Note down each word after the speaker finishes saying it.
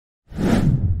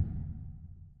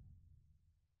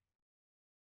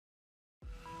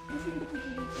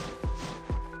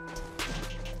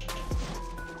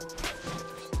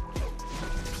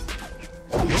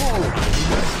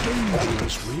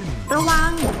ระวั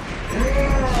ง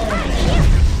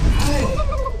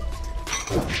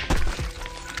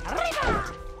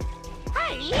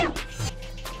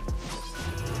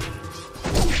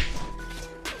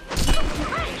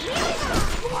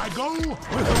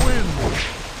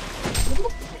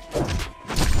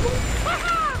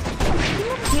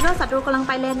ฮีโร่ศัตรูกำลังไ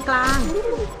ปเลนกลาง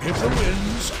If the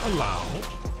winds allow,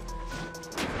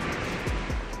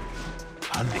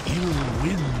 an ill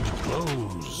wind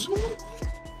blows.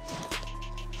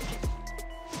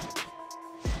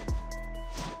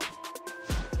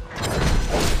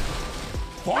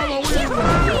 Follow him!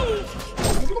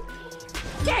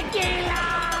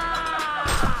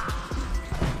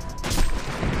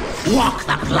 Walk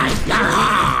the plank!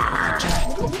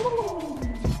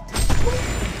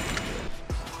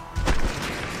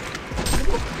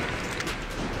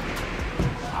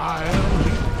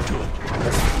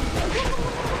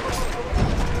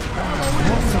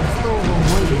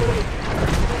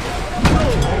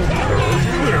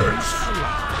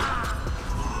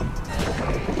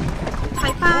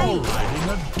 Riding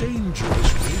a dangerous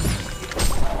wind.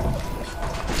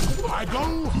 I go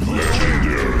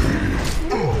legendary.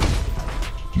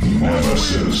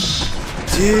 Nemesis.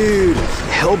 Dude,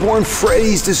 Hellborn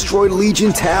Freddy's destroyed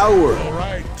Legion Tower. All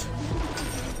right.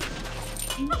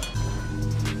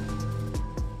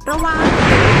 ระวัง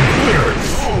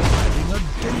Riding a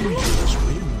dangerous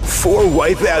wind. 4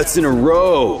 wipeouts in a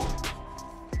row.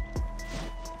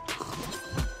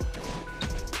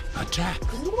 Attack.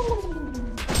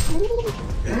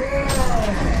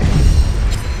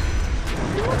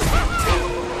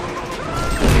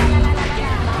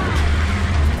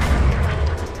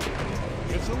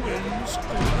 If the winds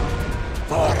allow,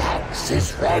 Thorax is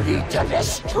ready to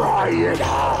destroy it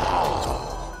all.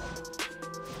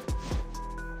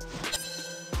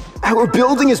 Our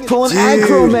building is pulling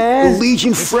aggro, man.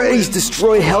 Legion Freddy's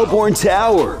destroyed Hellborn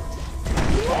Tower.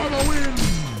 Follow wind.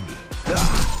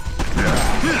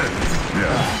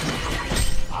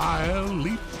 I'll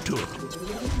leap to it.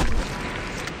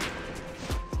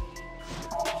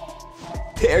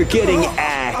 They're getting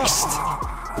axed.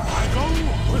 I go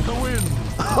with the wind.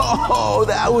 Oh,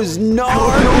 that was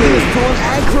gnarly. It's pulling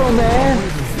aggro, man.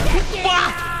 ว้า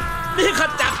นี่ข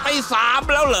จัดไป3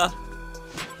แล้วเหรอ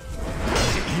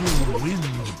Ill wind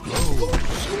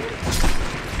blows.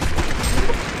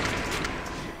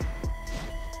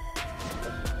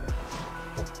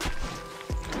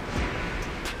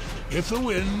 If the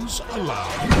winds allow.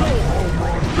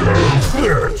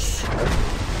 This.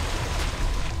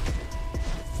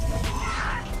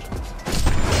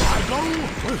 I go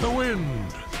with the wind.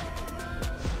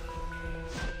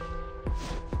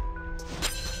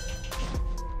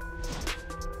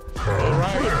 All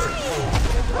right.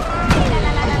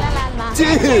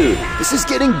 Dude, this is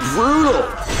getting brutal.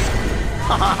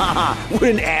 What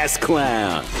an ass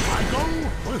clown. I go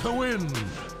with the wind.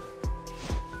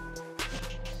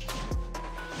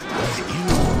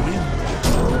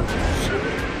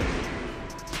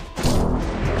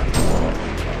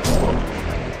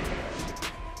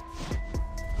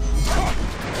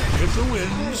 If the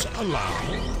winds allow.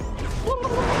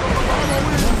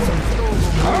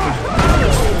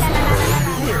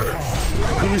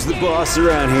 Who's the boss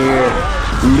around here?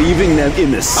 Leaving them in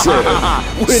the surf.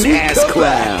 What an ass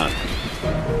clown.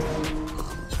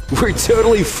 We're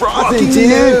totally frothing,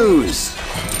 dudes.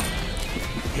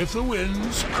 If the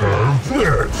winds curve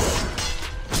this.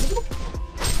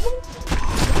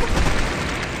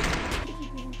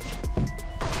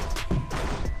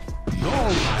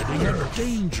 You're riding a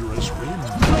dangerous wind.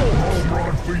 No home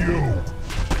run for you.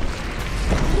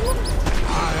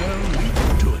 I'll leap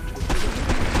to it.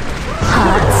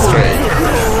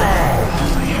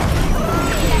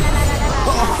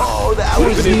 Oh, that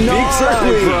was big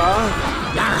time, bro.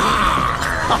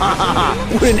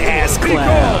 What an ass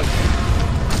clown.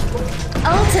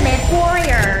 Ultimate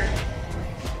Warrior.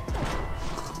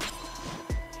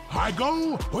 I go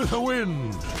with the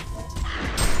wind.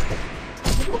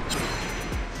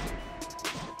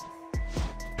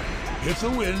 If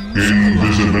the winds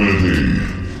Invisibility.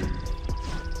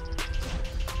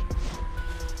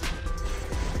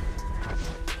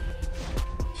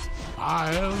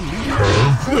 I'll leap.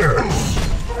 This.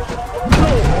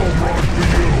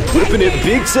 Whipping it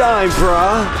big time,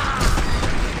 brah.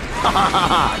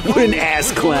 What an ass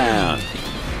clown.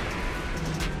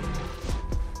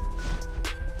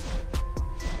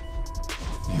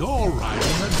 You're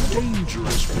riding a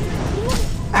dangerous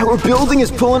wind. Our building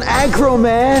is pulling aggro,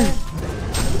 man.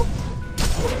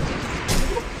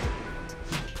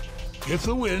 If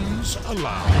the winds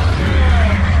allow.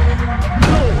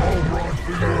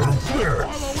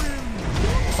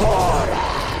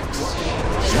 Thorax,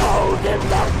 show them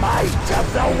the might of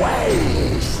the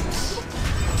waste.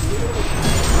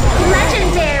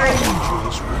 Legendary!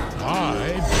 I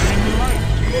bring light.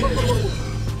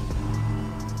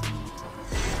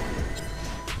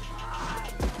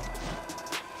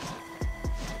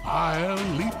 I'll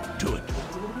leap to it.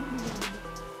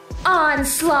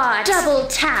 Onslaught! Double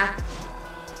tap!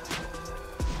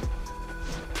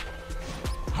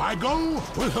 I go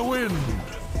with the wind.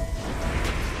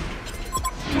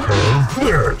 Have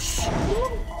this.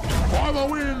 For the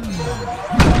wind.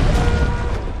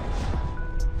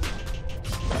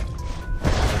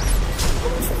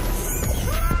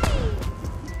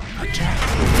 Attack.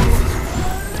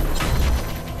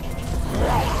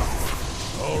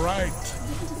 All right.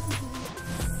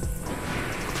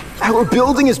 Our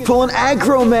building is pulling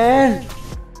aggro, man.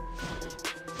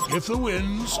 If the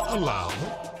winds allow.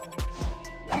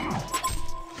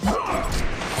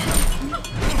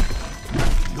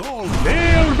 You'll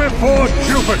Kneel before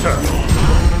Jupiter.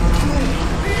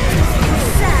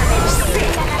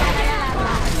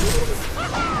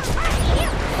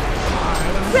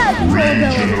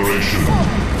 Regeneration.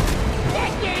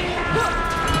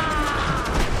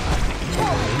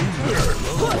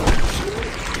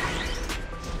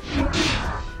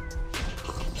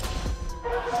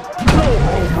 No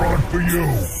home run for you.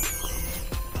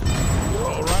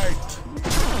 all right.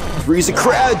 Freeze the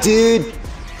crowd, dude.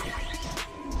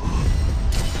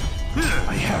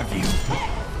 I have you.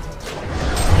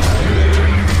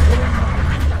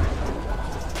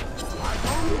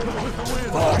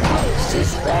 Thorax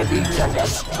is ready to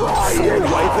destroy it.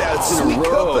 Wipeouts in a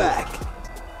row. Back.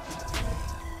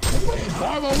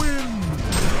 For the wind.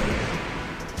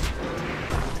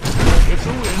 If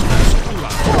the winds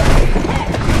allow.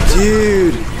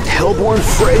 Dude, Hellborn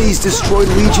Freddy's destroyed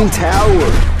Legion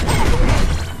Tower.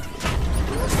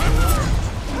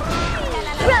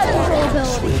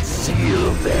 Sweet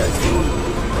seal their doom.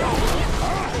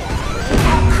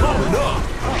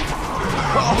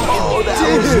 Oh, that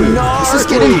was gnarly. This is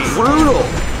getting brutal.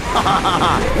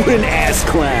 What an ass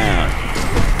clown.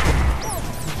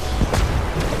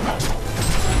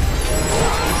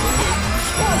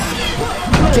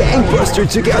 Gangbuster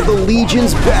took out the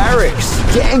Legion's barracks.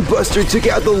 Gangbuster took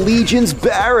out the Legion's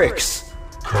barracks.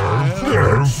 Have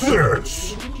this.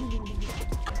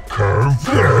 Have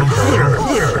this.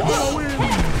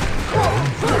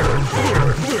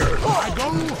 I go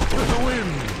with the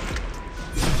wind.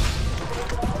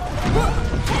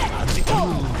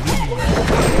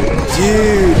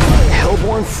 Dude,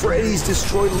 Hellborn Freddy's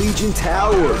destroyed Legion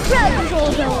Tower.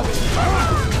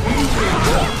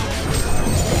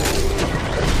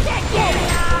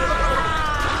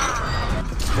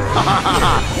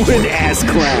 What an ass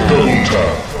clown. Double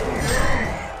tap.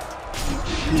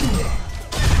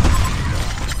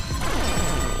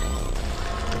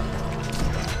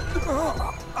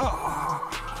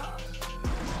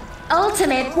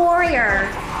 Ultimate Warrior!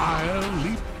 I'll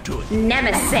leap to it.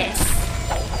 Nemesis!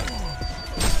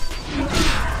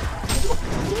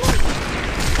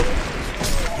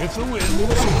 If the winds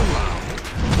allow.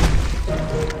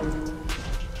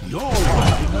 You're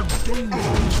riding a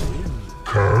dangerous wind.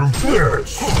 Have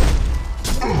this.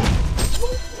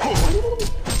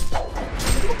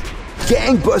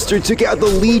 Gangbuster took out the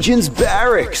Legion's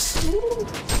barracks.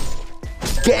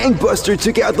 Gangbuster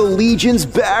took out the Legion's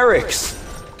barracks.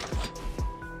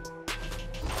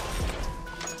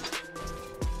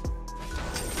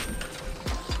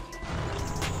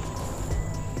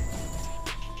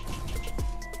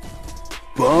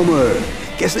 Bummer.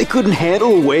 Guess they couldn't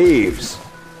handle waves.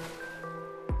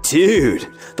 Dude,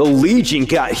 the Legion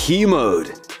got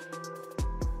hemoed.